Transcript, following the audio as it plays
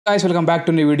Guys, welcome back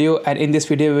to new video, and in this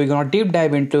video we're gonna deep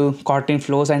dive into Kotlin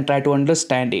flows and try to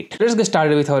understand it. Let's get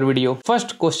started with our video.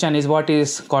 First question is, what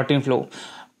is Kotlin flow?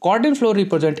 Kotlin flow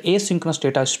represents asynchronous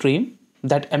data stream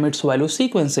that emits value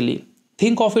sequentially.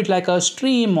 Think of it like a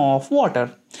stream of water.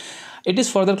 It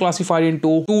is further classified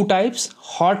into two types,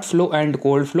 hot flow and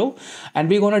cold flow, and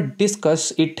we're gonna discuss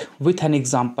it with an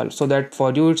example so that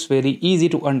for you it's very easy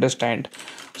to understand.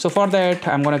 So for that,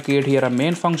 I'm gonna create here a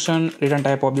main function. Return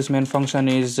type of this main function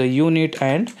is a unit,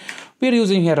 and we're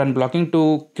using here unblocking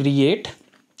to create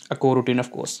a coroutine,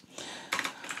 of course.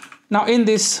 Now in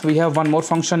this, we have one more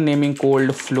function naming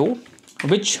cold flow,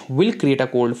 which will create a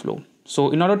cold flow. So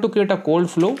in order to create a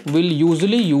cold flow, we'll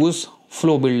usually use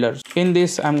flow builders. In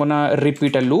this, I'm gonna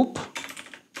repeat a loop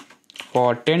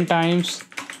for 10 times,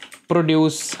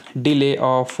 produce delay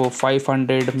of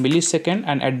 500 millisecond,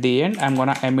 and at the end I'm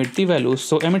gonna emit the values.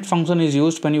 So emit function is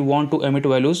used when you want to emit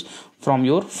values from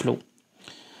your flow.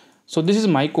 So this is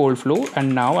my cold flow,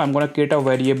 and now I'm gonna create a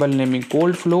variable naming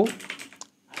cold flow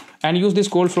and use this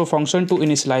cold flow function to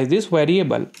initialize this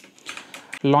variable.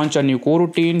 Launch a new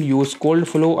coroutine, use cold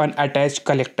flow and attach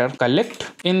collector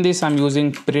collect. In this, I'm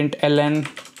using println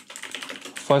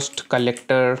first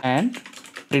collector and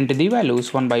print the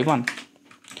values one by one.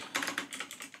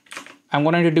 I'm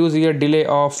going to introduce here delay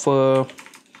of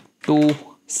 2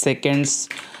 seconds.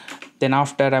 Then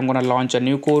after, I'm going to launch a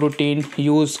new coroutine,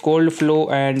 use cold flow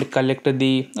and collect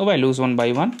the values one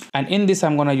by one. And in this,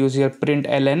 I'm going to use here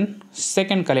println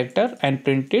second collector and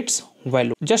print its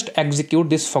value. Just execute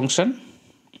this function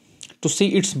to see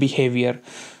its behavior.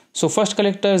 So first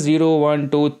collector 0, 1,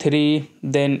 2, 3,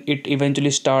 then it eventually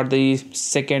start the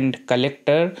second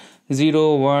collector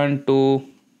 0, 1, 2,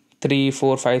 3,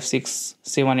 4, 5, 6,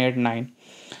 7, 8, 9.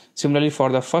 Similarly for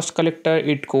the first collector,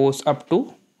 it goes up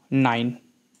to 9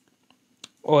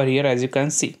 over here, as you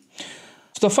can see.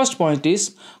 So the first point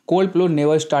is cold flow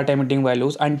never start emitting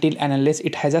values until and unless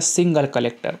it has a single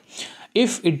collector.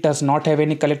 If it does not have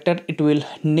any collector, it will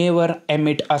never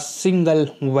emit a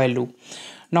single value.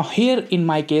 Now here in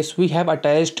my case, we have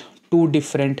attached two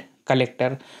different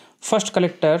collector. First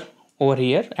collector over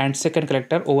here and second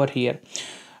collector over here.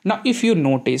 Now if you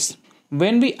notice,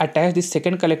 when we attach the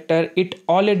second collector, it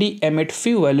already emit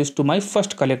few values to my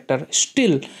first collector.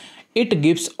 Still, it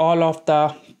gives all of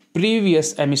the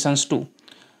previous emissions too.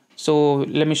 So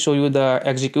let me show you the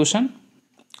execution.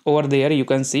 Over there you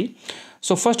can see.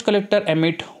 So first collector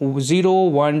emit 0,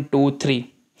 1, 2,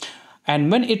 3.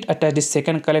 And when it attaches the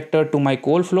second collector to my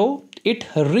cold flow, it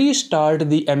restart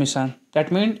the emission.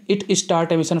 That means it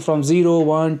start emission from 0,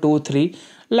 1, 2, 3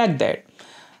 like that.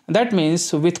 That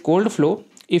means with cold flow,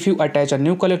 if you attach a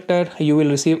new collector, you will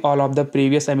receive all of the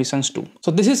previous emissions too.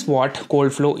 So this is what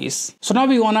cold flow is. So now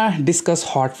we wanna discuss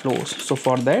hot flows. So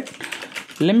for that,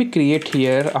 let me create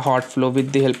here a hot flow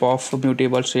with the help of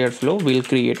mutable shared flow. We'll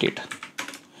create it.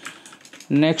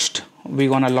 Next, we're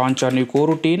gonna launch a new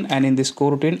coroutine, and in this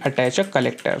coroutine attach a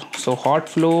collector. So hot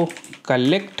flow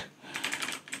collect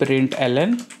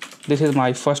println. This is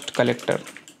my first collector.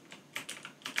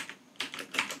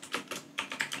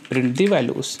 Print the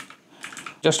values.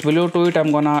 Just below to it,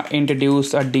 I'm gonna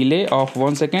introduce a delay of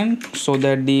 1 second so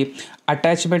that the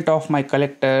attachment of my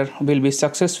collector will be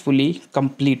successfully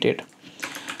completed.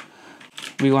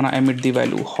 We're gonna emit the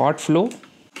value hot flow,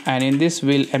 and in this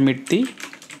we'll emit the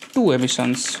two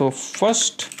emissions, so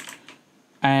first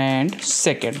and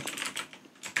second.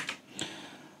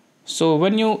 So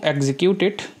when you execute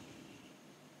it,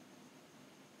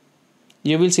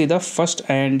 you will see the first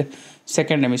and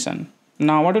second emission.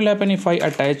 Now what will happen if I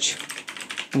attach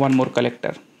one more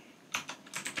collector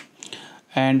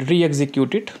and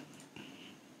re-execute it?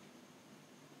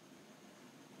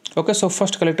 Okay, so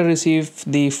first collector receive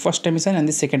the first emission and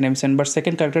the second emission, but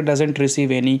second collector doesn't receive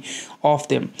any of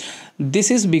them. This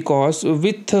is because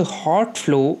with hot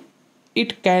flow,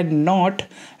 it cannot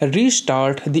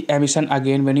restart the emission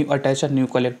again when you attach a new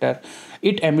collector.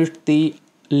 It emits the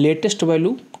latest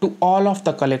value to all of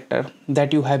the collector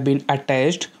that you have been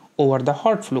attached over the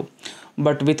hot flow.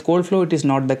 But with cold flow, it is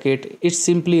not the case. It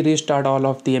simply restart all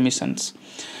of the emissions.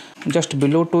 Just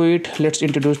below to it, let's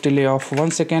introduce delay of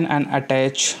 1 second and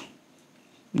attach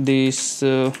this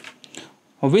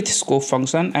with scope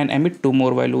function and emit two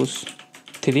more values,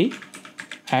 3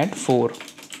 and 4,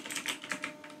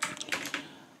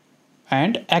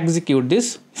 and execute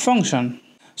this function.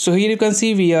 So here you can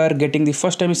see we are getting the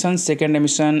first emission, second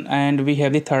emission, and we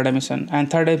have the third emission, and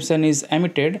third emission is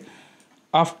emitted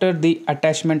after the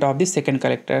attachment of the second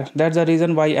collector. That's the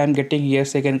reason why I'm getting here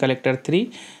second collector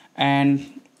 3,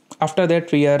 and after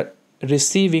that we are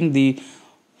receiving the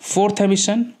fourth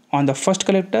emission on the first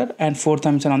collector and fourth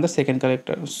emission on the second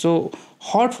collector. So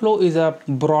hot flow is a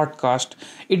broadcast.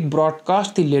 It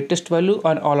broadcasts the latest value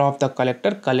and all of the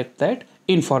collector collect that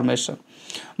information.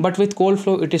 But with cold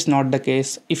flow it is not the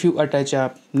case. If you attach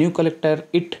a new collector,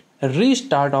 it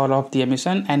restart all of the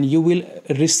emission and you will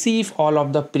receive all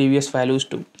of the previous values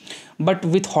too. But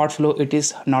with hot flow it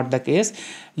is not the case.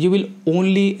 You will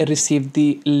only receive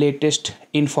the latest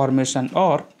information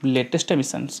or latest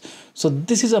emissions. So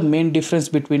this is a main difference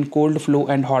between cold flow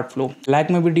and hot flow. Like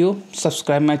my video,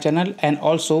 subscribe my channel, and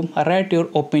also write your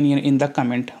opinion in the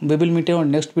comment. We will meet in our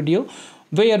next video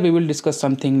where we will discuss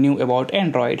something new about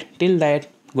Android. Till that,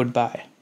 goodbye.